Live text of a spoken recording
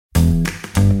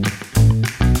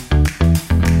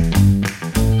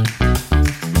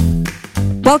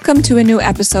Welcome to a new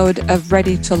episode of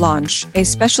Ready to Launch, a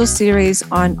special series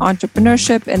on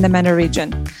entrepreneurship in the MENA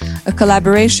region, a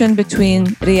collaboration between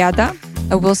Riyada,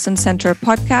 a Wilson Center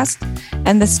podcast,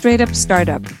 and the Straight Up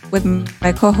Startup with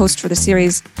my co-host for the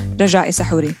series, Rajai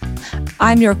Sahouri.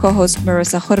 I'm your co-host,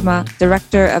 Marissa Khurma,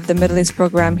 Director of the Middle East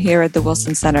Program here at the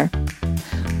Wilson Center.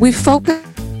 We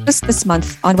focused this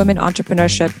month on women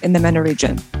entrepreneurship in the MENA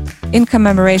region, in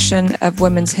commemoration of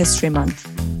Women's History Month.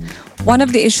 One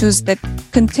of the issues that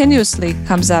continuously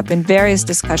comes up in various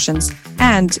discussions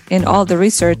and in all the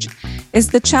research is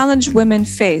the challenge women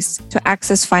face to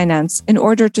access finance in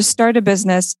order to start a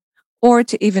business or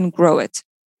to even grow it.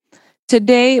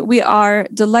 Today, we are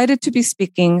delighted to be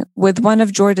speaking with one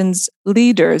of Jordan's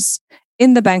leaders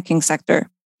in the banking sector,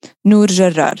 Nour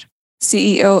Jarrar,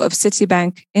 CEO of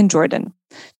Citibank in Jordan,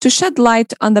 to shed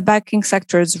light on the banking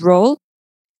sector's role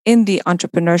in the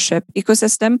entrepreneurship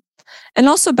ecosystem and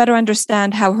also better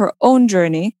understand how her own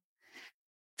journey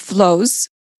flows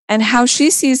and how she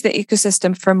sees the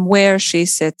ecosystem from where she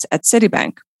sits at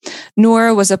Citibank.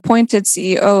 Nour was appointed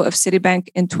CEO of Citibank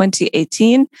in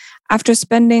 2018 after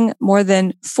spending more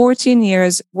than 14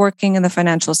 years working in the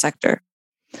financial sector.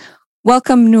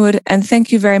 Welcome, Nour, and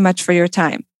thank you very much for your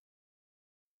time.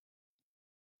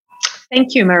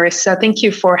 Thank you, Marissa. Thank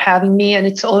you for having me. And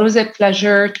it's always a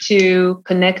pleasure to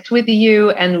connect with you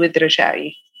and with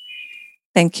Rajai.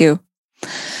 Thank you.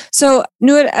 So,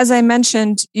 Nour, as I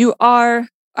mentioned, you are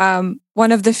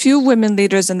one of the few women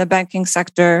leaders in the banking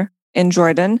sector in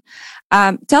Jordan.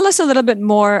 Tell us a little bit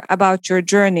more about your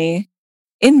journey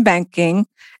in banking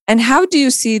and how do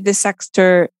you see the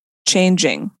sector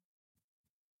changing?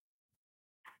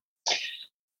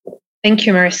 Thank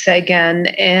you, Marissa, again.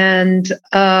 And,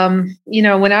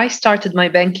 when I started my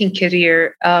banking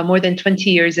career more than 20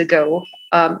 years ago,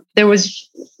 there was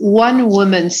one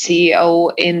woman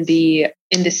CEO in the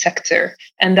sector,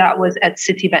 and that was at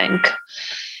Citibank.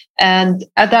 And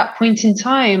at that point in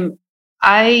time,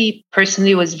 I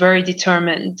personally was very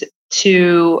determined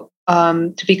to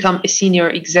become a senior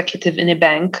executive in a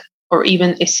bank or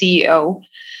even a CEO.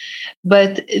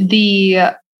 But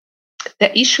the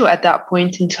issue at that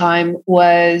point in time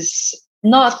was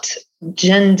not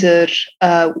gender,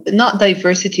 not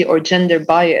diversity or gender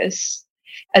bias,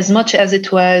 as much as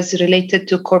it was related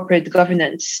to corporate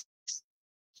governance.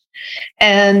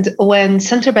 And when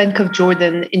Central Bank of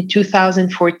Jordan in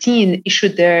 2014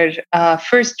 issued their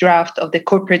first draft of the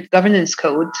corporate governance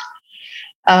code,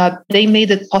 they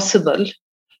made it possible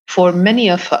for many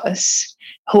of us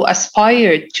who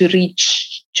aspired to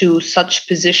reach to such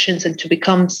positions and to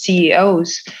become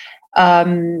CEOs,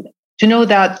 to know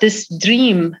that this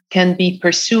dream can be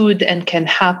pursued and can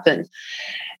happen.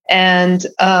 And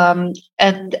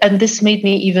this made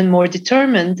me even more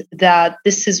determined that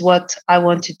this is what I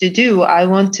wanted to do. I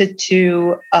wanted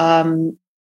to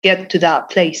get to that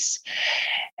place.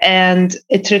 And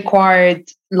it required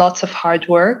lots of hard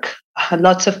work,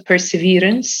 lots of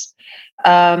perseverance,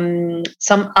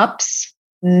 some ups,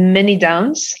 many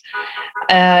downs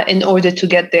in order to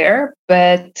get there.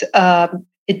 But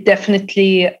it's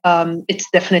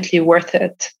definitely worth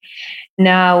it.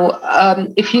 Now,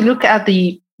 if you look at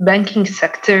the banking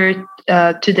sector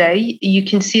today, you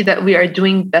can see that we are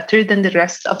doing better than the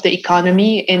rest of the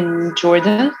economy in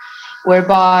Jordan,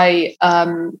 whereby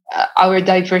our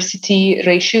diversity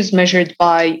ratios measured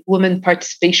by women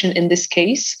participation in this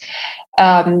case,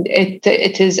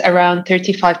 it is around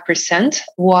 35%,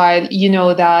 while you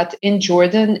know that in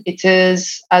Jordan it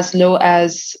is as low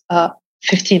as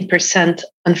 15%,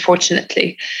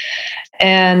 unfortunately.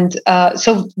 And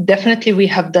so definitely we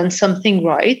have done something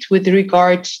right with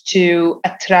regard to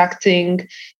attracting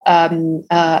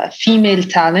female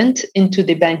talent into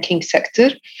the banking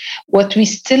sector. What we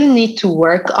still need to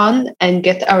work on and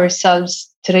get ourselves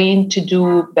trained to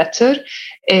do better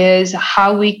is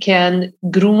how we can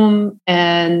groom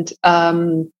and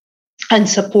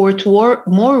support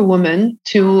more women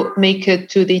to make it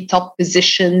to the top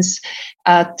positions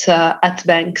at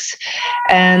banks.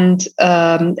 And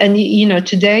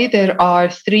today there are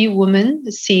 3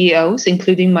 women CEOs,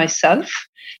 including myself,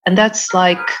 and that's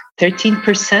like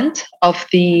 13% of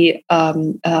the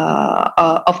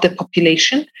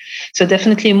population. So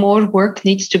definitely more work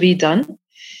needs to be done.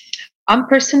 I'm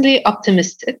personally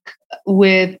optimistic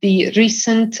with the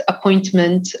recent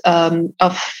appointment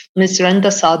of Ms. Randa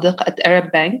Sadiq at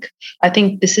Arab Bank. I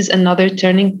think this is another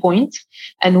turning point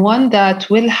and one that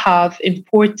will have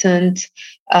important,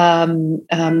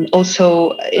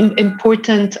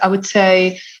 important, I would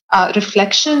say,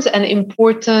 reflections and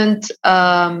important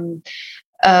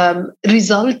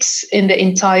results in the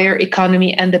entire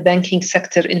economy and the banking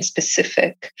sector in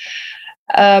specific.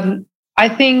 I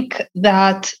think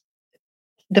that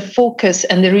the focus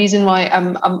and the reason why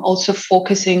I'm also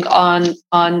focusing on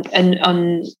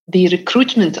the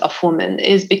recruitment of women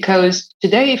is because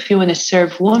today, if you want to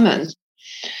serve women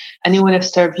and you want to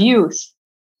serve youth,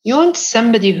 you want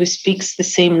somebody who speaks the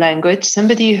same language,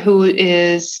 somebody who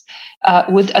is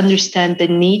would understand the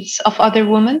needs of other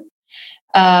women,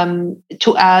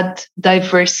 to add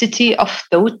diversity of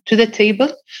thought to the table.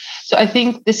 So I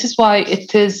think this is why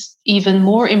it is even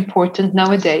more important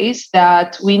nowadays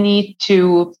that we need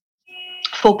to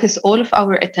focus all of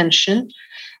our attention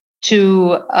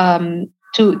to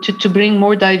to bring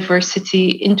more diversity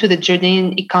into the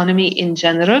Jordanian economy in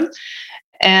general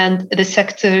and the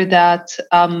sector that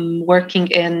I'm working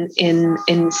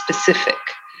in specific.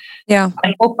 Yeah.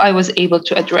 I hope I was able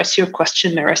to address your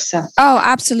question, Marissa. Oh,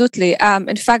 absolutely.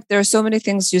 In fact, there are so many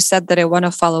things you said that I want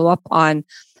to follow up on.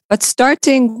 But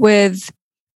starting with,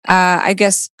 I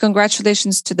guess,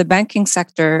 congratulations to the banking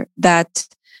sector that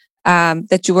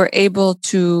you were able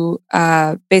to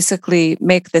basically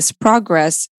make this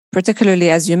progress, particularly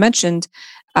as you mentioned,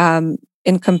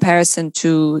 in comparison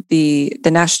to the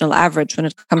national average when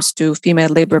it comes to female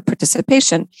labor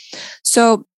participation.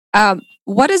 So,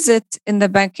 what is it in the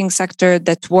banking sector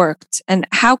that worked, and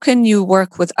how can you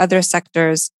work with other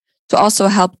sectors to also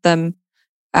help them,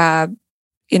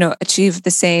 achieve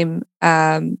the same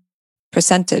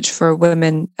percentage for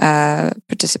women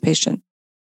participation?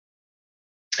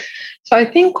 So I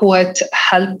think what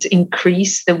helped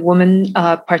increase the women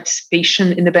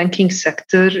participation in the banking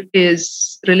sector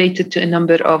is related to a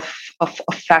number of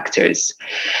factors.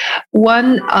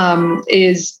 One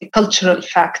is a cultural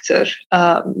factor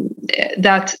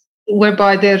that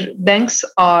whereby their banks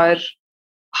are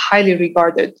highly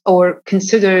regarded or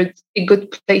considered a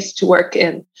good place to work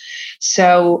in.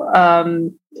 So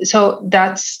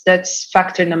that's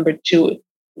factor number two.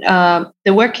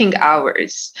 The working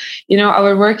hours.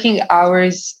 Our working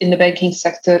hours in the banking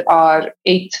sector are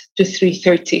 8 to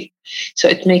 3:30. So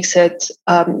it makes it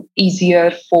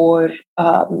easier for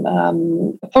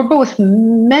both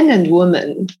men and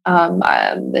women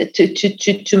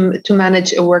to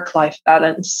manage a work-life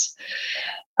balance.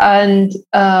 And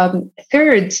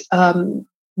third,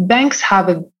 banks have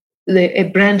a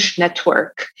branch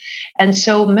network, and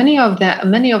so many of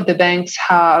the banks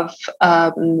have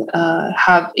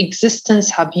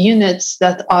units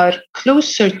that are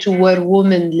closer to where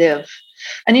women live.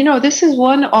 And this is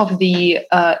one of the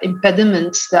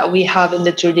impediments that we have in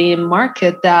the Jordanian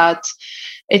market, that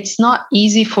it's not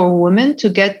easy for women to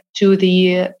get to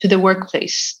the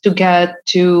workplace, to get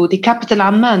to the capital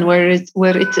Amman, where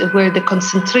the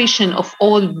concentration of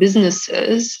all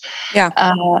businesses. Yeah.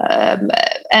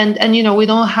 And we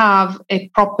don't have a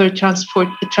proper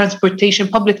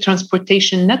public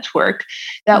transportation network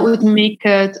that would make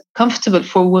it comfortable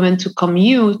for women to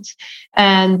commute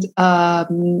and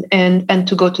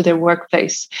to go to their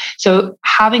workplace. So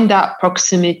having that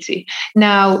proximity.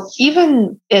 Now,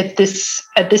 even at this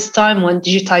time when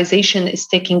digitization is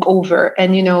taking over,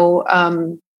 and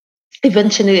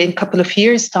eventually in a couple of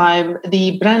years' time,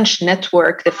 the branch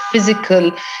network, the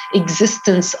physical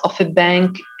existence of a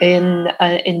bank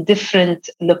in different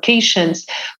locations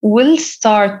will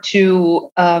start to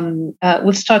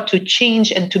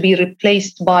change and to be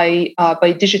replaced by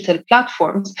digital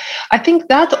platforms. I think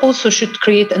that also should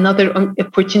create another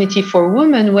opportunity for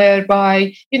women,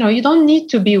 whereby you don't need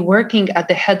to be working at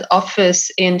the head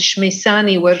office in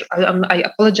Shmeisani, where I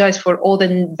apologize for all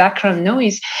the background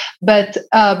noise, but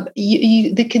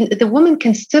the women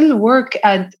can still work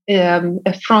at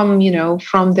from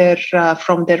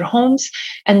their homes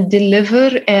and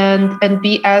deliver and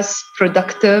be as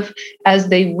productive as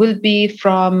they will be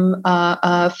from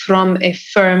a firm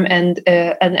and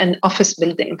an office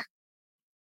building.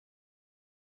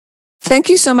 Thank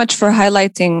you so much for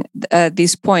highlighting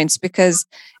these points, because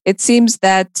it seems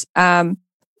that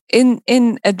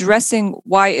in addressing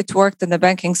why it worked in the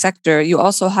banking sector, you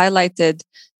also highlighted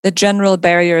the general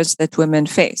barriers that women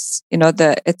face.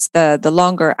 It's the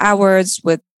longer hours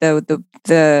with the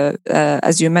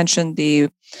as you mentioned, the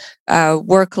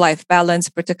work-life balance,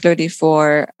 particularly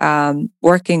for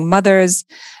working mothers.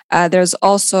 There's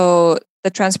also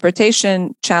the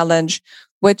transportation challenge,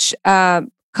 which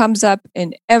comes up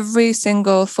in every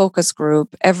single focus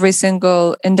group, every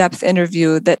single in-depth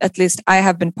interview that at least I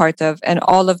have been part of, and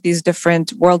all of these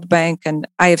different World Bank and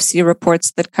IFC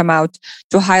reports that come out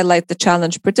to highlight the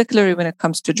challenge, particularly when it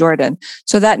comes to Jordan.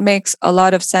 So that makes a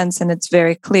lot of sense, and it's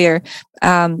very clear.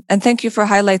 And thank you for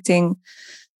highlighting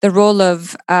the role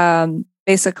of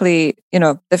basically,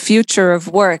 the future of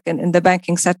work in the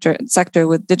banking sector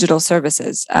with digital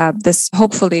services. This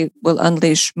hopefully will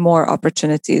unleash more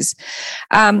opportunities.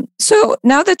 So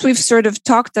now that we've sort of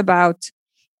talked about,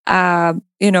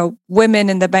 women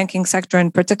in the banking sector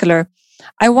in particular,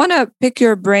 I want to pick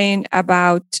your brain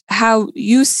about how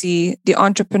you see the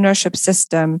entrepreneurship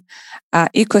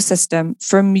ecosystem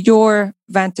from your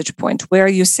vantage point, where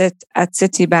you sit at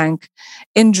Citibank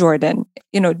in Jordan,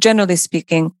 generally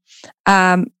speaking,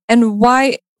 and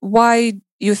why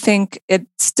you think it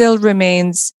still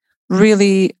remains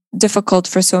really difficult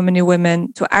for so many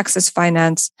women to access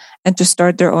finance and to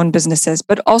start their own businesses,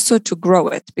 but also to grow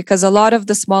it, because a lot of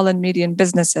the small and medium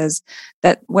businesses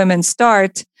that women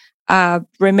start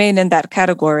remain in that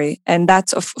category. And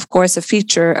that's, of course, a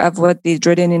feature of what the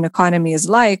Jordanian economy is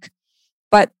like.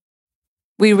 But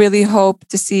we really hope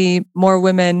to see more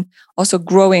women also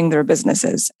growing their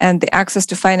businesses. And the access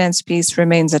to finance piece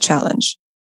remains a challenge.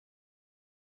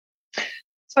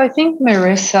 So I think,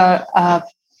 Marissa,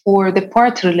 for the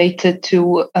part related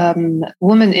to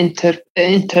women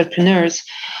entrepreneurs,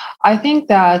 I think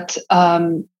that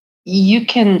you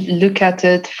can look at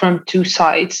it from two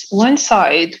sides. One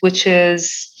side, which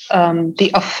is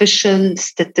the official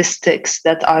statistics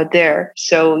that are there.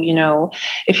 So,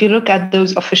 if you look at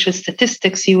those official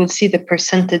statistics, you will see the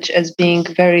percentage as being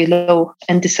very low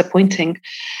and disappointing.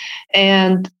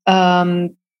 And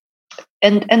that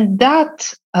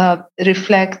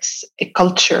reflects a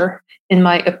culture, in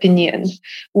my opinion,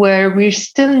 where we're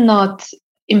still not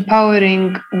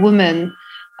empowering women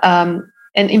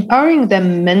and empowering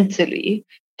them mentally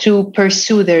to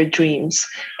pursue their dreams,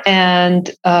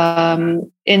 and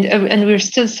we're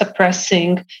still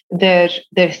suppressing their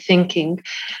thinking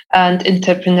and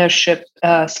entrepreneurship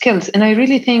skills. And I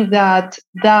really think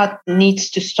that needs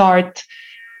to start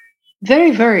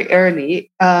very, very early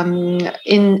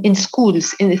in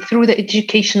schools, through the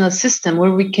educational system,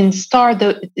 where we can start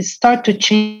to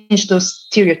change those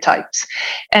stereotypes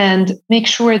and make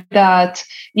sure that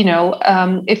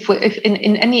if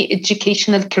in any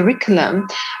educational curriculum,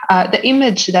 the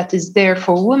image that is there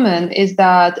for women is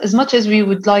that as much as we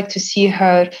would like to see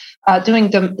her doing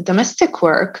domestic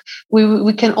work,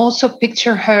 we can also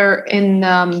picture her in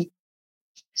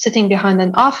sitting behind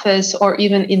an office or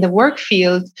even in the work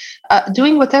field,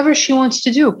 doing whatever she wants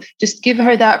to do. Just give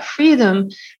her that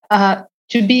freedom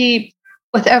to be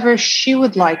whatever she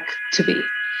would like to be.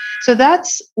 So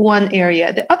that's one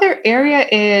area. The other area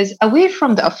is away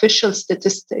from the official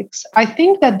statistics. I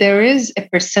think that there is a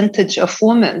percentage of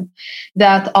women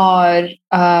that are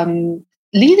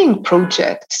leading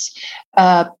projects,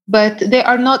 but they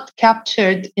are not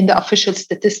captured in the official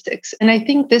statistics. And I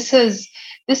think this is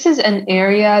an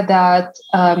area that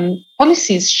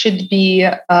policies should be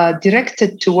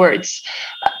directed towards,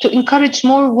 to encourage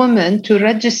more women to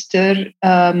register.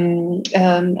 And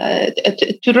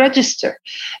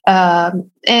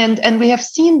we have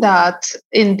seen that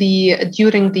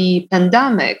during the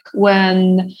pandemic,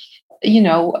 when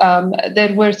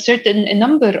there were a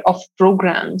number of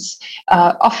programs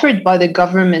offered by the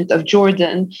government of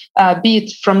Jordan, be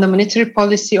it from the monetary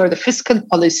policy or the fiscal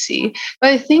policy. But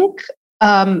I think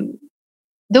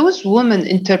those women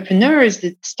entrepreneurs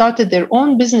that started their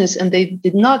own business and they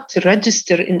did not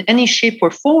register in any shape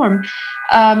or form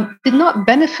did not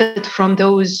benefit from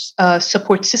those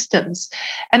support systems.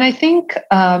 And I think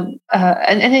and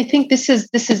I think this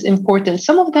is important.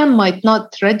 Some of them might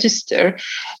not register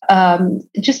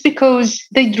just because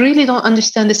they really don't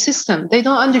understand the system. They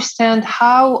don't understand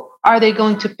how are they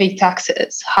going to pay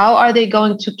taxes? How are they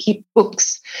going to keep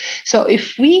books? So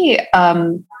if we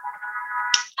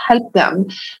help them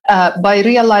by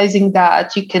realizing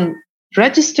that you can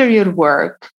register your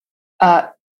work,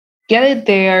 get it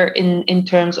there in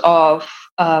terms of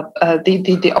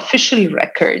the official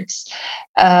records,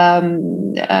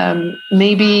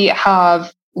 maybe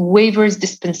have waivers,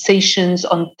 dispensations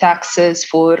on taxes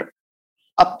for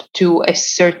up to a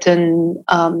certain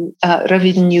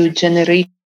revenue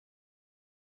generation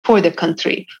for the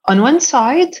country. On one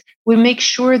side, we make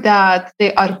sure that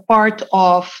they are part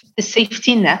of the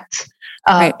safety net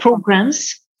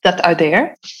programs that are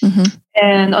there. Mm-hmm.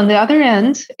 And on the other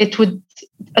end, it would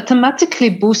automatically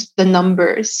boost the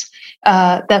numbers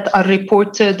that are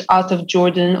reported out of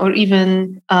Jordan or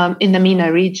even in the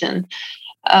MENA region.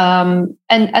 And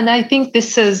I think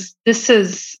this is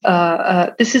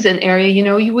an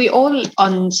area, we all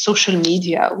on social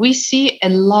media, we see a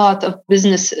lot of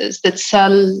businesses that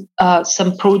sell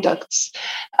some products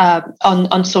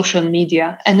on social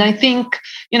media. And I think,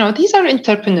 these are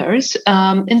entrepreneurs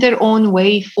in their own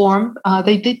way, form.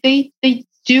 They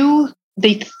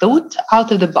thought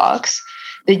out of the box.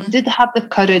 They did have the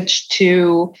courage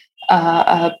to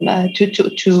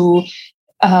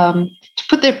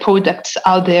put their products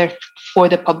out there for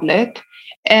the public,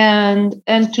 and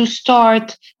to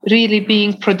start really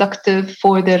being productive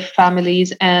for their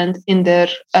families and in their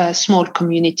small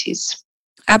communities.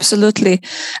 Absolutely.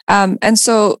 And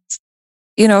so,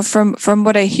 from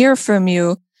what I hear from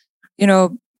you,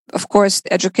 of course,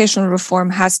 educational reform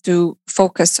has to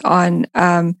focus on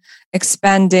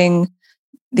expanding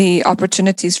the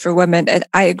opportunities for women. And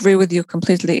I agree with you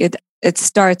completely. It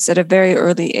starts at a very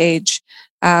early age.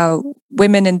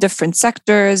 Women in different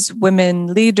sectors, women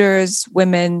leaders,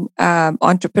 women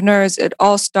entrepreneurs, it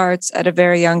all starts at a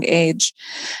very young age.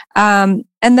 And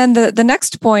then the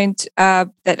next point that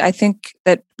I think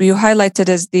that you highlighted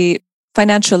is the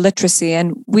financial literacy.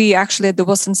 And we actually at the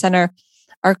Wilson Center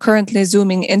are currently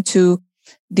zooming into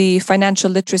the financial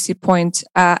literacy point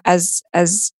as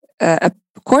a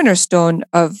cornerstone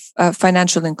of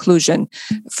financial inclusion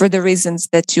for the reasons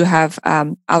that you have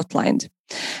outlined.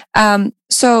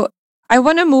 So I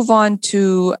want to move on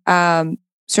to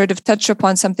sort of touch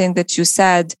upon something that you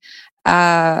said,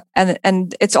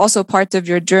 and it's also part of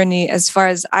your journey as far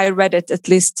as I read it, at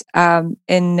least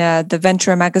in the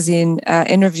Venture magazine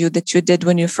interview that you did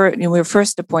when you were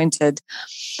first appointed.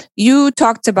 You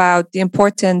talked about the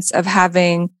importance of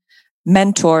having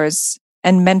mentors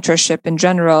and mentorship in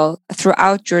general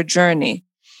throughout your journey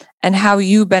and how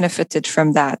you benefited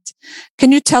from that.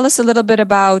 Can you tell us a little bit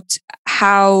about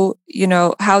how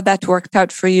that worked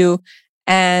out for you,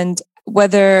 and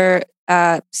whether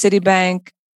Citibank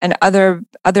and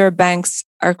other banks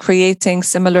are creating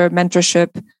similar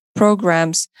mentorship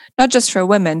programs, not just for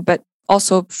women, but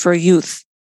also for youth?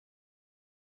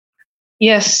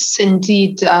 Yes,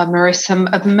 indeed, Marissa.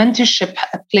 Mentorship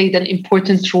played an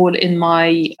important role in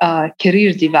my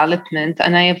career development,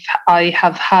 and I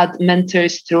have had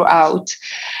mentors throughout.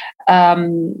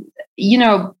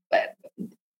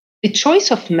 The choice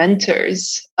of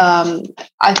mentors,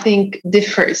 I think,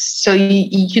 differs. So,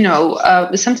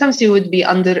 sometimes you would be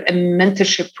under a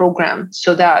mentorship program,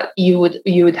 so that you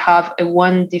would have a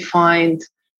one defined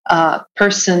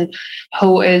person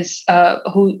who is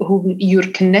who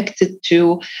you're connected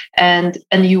to, and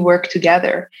you work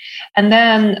together. And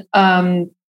then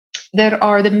there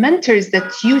are the mentors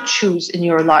that you choose in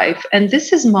your life, and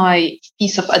this is my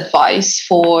piece of advice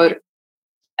for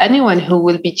anyone who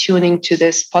will be tuning to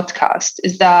this podcast,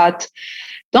 is that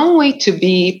don't wait to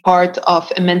be part of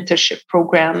a mentorship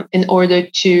program in order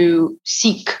to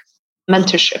seek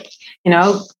mentorship.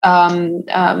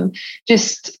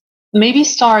 Just maybe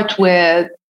start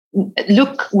with,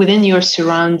 look within your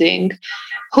surrounding.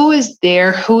 Who is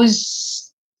there?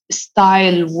 Whose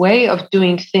style, way of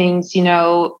doing things,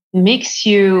 makes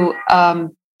you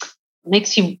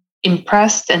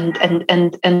impressed and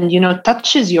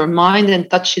touches your mind and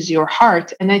touches your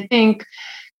heart. And I think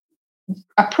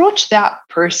approach that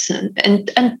person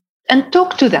and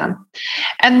talk to them.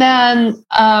 And then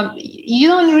you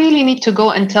don't really need to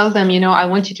go and tell them, I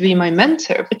want you to be my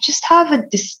mentor, but just have a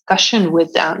discussion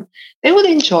with them. They would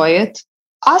enjoy it.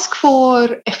 Ask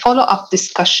for a follow-up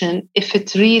discussion if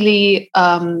it really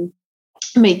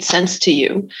made sense to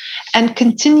you, and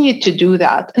continue to do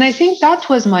that. And I think that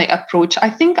was my approach. I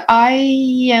think I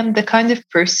am the kind of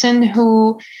person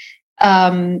who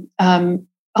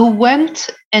went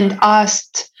and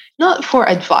asked, not for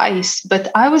advice,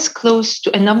 but I was close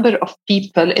to a number of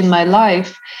people in my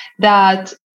life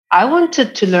that I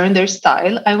wanted to learn their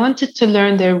style. I wanted to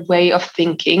learn their way of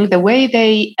thinking, the way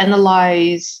they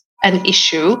analyze an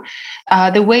issue,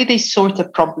 the way they sort a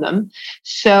problem.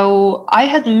 So I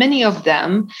had many of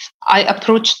them. I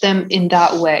approached them in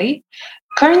that way.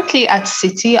 Currently at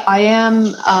Citi, I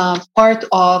am part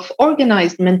of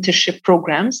organized mentorship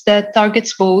programs that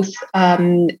targets both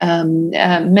men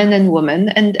and women.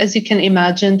 And as you can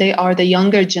imagine, they are the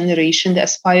younger generation, the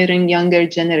aspiring younger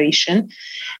generation.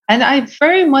 And I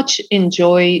very much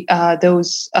enjoy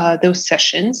those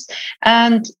sessions.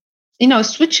 And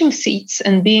switching seats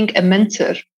and being a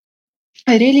mentor,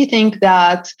 I really think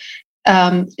that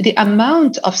the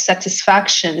amount of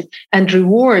satisfaction and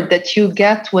reward that you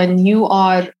get when you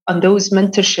are on those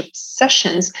mentorship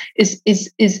sessions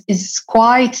is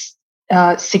quite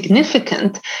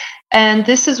significant. And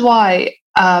this is why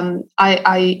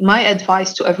my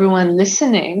advice to everyone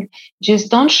listening,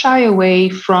 just don't shy away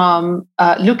from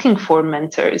looking for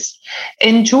mentors.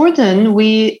 In Jordan,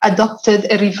 we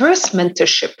adopted a reverse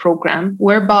mentorship program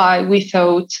whereby we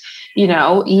thought,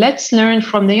 let's learn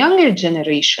from the younger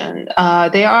generation.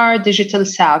 They are digital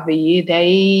savvy.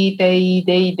 They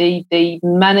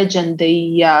manage and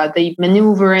they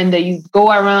maneuver and they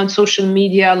go around social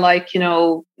media like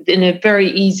in a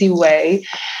very easy way.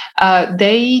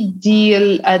 They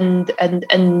deal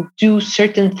and do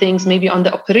certain things maybe on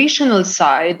the operational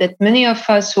side that many of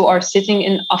us who are sitting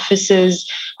in offices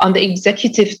on the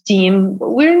executive team,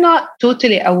 we're not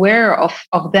totally aware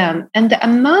of them. And the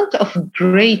amount of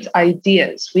great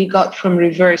ideas we got from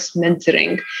reverse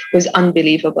mentoring was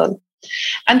unbelievable.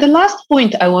 And the last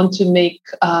point I want to make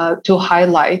to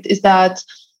highlight is that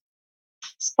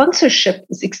sponsorship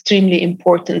is extremely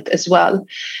important as well.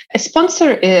 A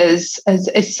sponsor is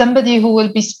somebody who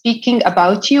will be speaking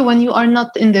about you when you are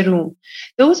not in the room.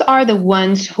 Those are the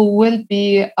ones who will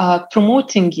be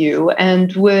promoting you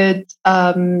and would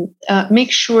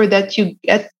make sure that you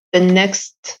get the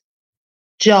next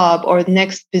job or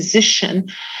next position,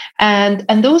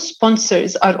 and those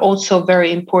sponsors are also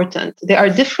very important. They are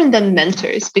different than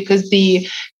mentors because the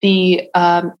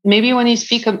maybe when you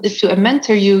speak to a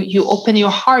mentor, you open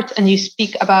your heart and you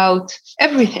speak about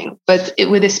everything, but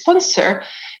with a sponsor,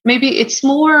 maybe it's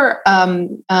more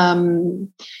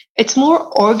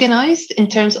organized in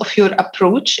terms of your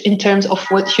approach, in terms of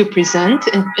what you present,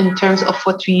 in terms of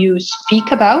what you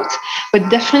speak about, but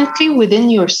definitely within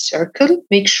your circle,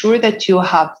 make sure that you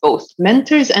have both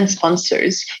mentors and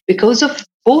sponsors, because of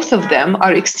both of them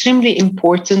are extremely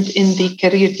important in the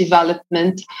career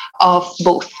development of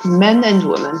both men and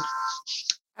women.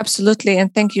 Absolutely.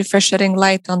 And thank you for shedding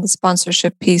light on the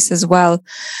sponsorship piece as well.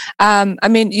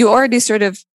 You already sort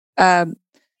of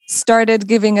started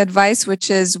giving advice,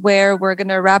 which is where we're going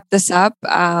to wrap this up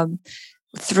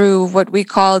through what we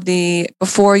call the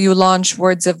before you launch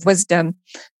words of wisdom.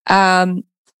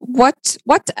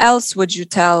 What else would you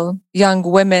tell young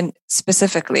women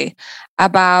specifically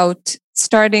about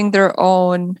starting their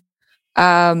own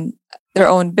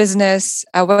business?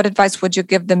 What advice would you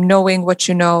give them, knowing what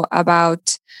you know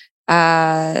about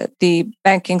the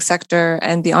banking sector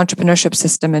and the entrepreneurship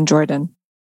system in Jordan?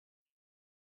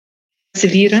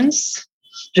 Perseverance,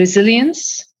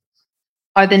 resilience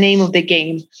are the name of the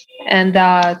game, and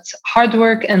that hard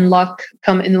work and luck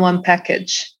come in one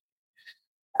package.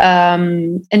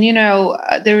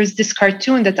 There is this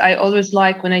cartoon that I always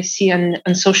like when I see on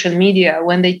social media,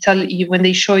 when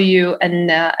they show you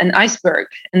an iceberg,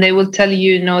 and they will tell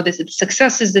you, this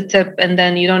success is the tip, and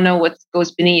then you don't know what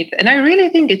goes beneath. And I really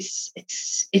think it's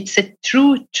a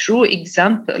true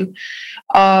example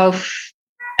of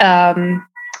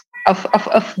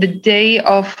the day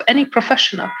of any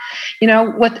professional.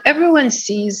 What everyone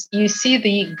sees, you see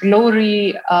the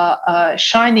glory,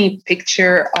 shiny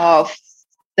picture of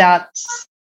that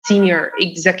senior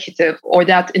executive or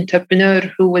that entrepreneur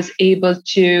who was able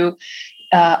to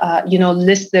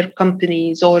list their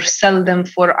companies or sell them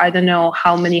for I don't know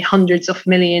how many hundreds of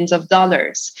millions of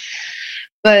dollars.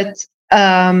 But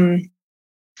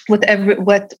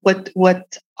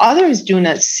what others do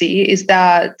not see is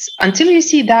that until you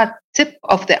see that tip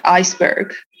of the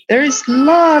iceberg, there is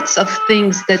lots of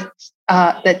things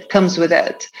that comes with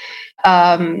it.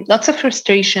 Lots of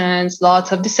frustrations,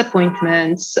 lots of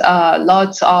disappointments,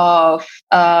 lots of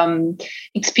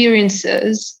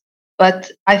experiences.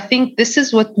 But I think this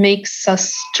is what makes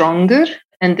us stronger,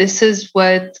 and this is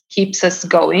what keeps us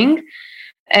going.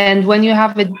 And when you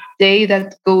have a day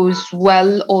that goes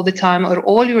well all the time, or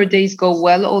all your days go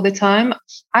well all the time,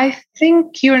 I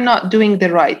think you're not doing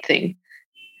the right thing.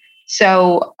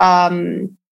 So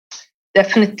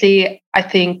definitely, I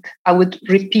think I would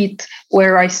repeat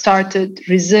where I started: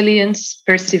 resilience,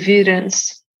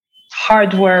 perseverance,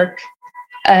 hard work,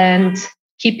 and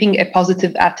keeping a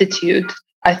positive attitude.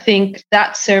 I think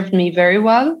that served me very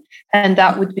well. And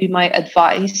that would be my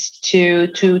advice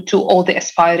to all the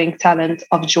aspiring talent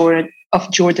of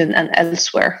Jordan and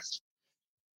elsewhere.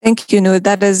 Thank you, Nour.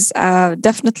 That is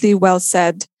definitely well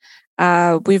said.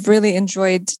 We've really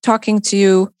enjoyed talking to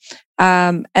you.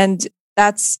 And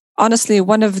that's honestly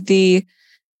one of the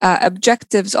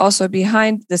objectives also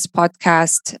behind this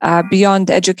podcast, beyond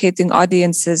educating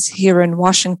audiences here in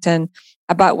Washington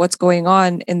about what's going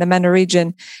on in the MENA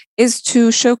region, is to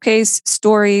showcase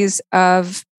stories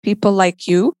of people like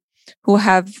you who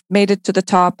have made it to the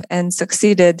top and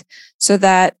succeeded, so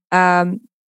that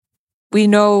we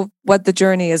know what the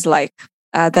journey is like,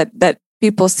 that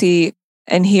people see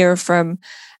and hear from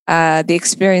the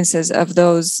experiences of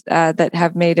those that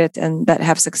have made it and that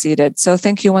have succeeded. So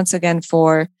thank you once again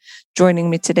for joining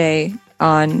me today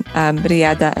on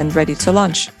Riyada and Ready to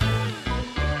Launch.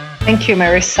 Thank you,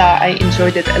 Marissa. I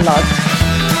enjoyed it a lot.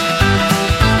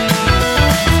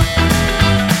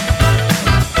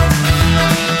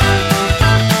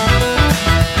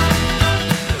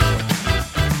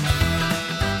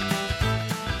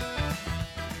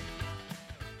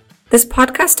 This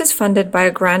podcast is funded by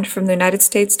a grant from the United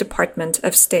States Department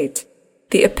of State.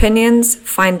 The opinions,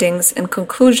 findings, and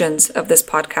conclusions of this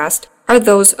podcast are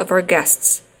those of our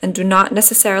guests and do not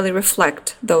necessarily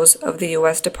reflect those of the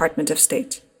U.S. Department of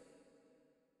State.